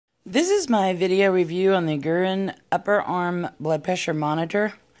This is my video review on the Gurin Upper Arm Blood Pressure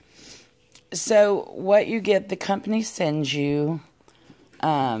Monitor. So what you get, the company sends you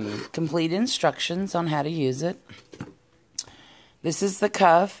complete instructions on how to use it. This is the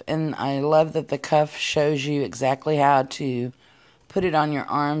cuff, and I love that the cuff shows you exactly how to put it on your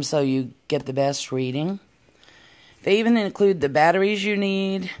arm so you get the best reading. They even include the batteries you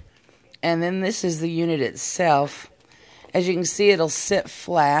need, and then this is the unit itself. As you can see, it'll sit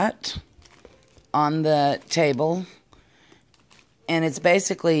flat on the table, and it's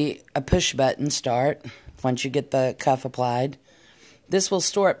basically a push button start once you get the cuff applied. This will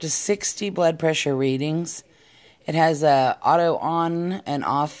store up to 60 blood pressure readings. It has a auto on and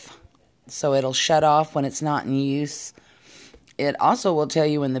off, so it'll shut off when it's not in use. It also will tell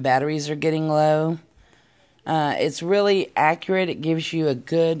you when the batteries are getting low. It's really accurate. It gives you a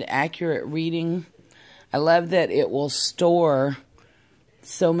good, accurate reading. I love that it will store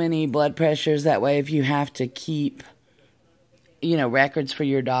so many blood pressures. That way, if you have to keep, records for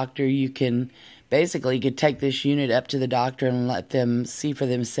your doctor, you could take this unit up to the doctor and let them see for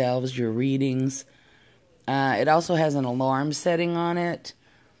themselves your readings. It also has an alarm setting on it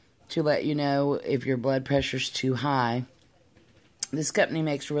to let you know if your blood pressure's too high. This company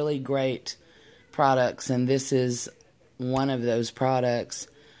makes really great products, and this is one of those products.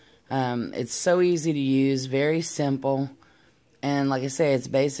 It's so easy to use, very simple, and like I say, it's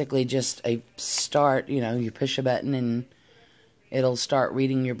basically just a start. You push a button and it'll start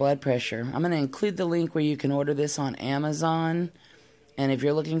reading your blood pressure. I'm going to include the link where you can order this on Amazon, and if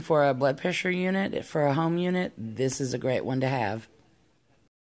you're looking for a blood pressure unit, for a home unit, this is a great one to have.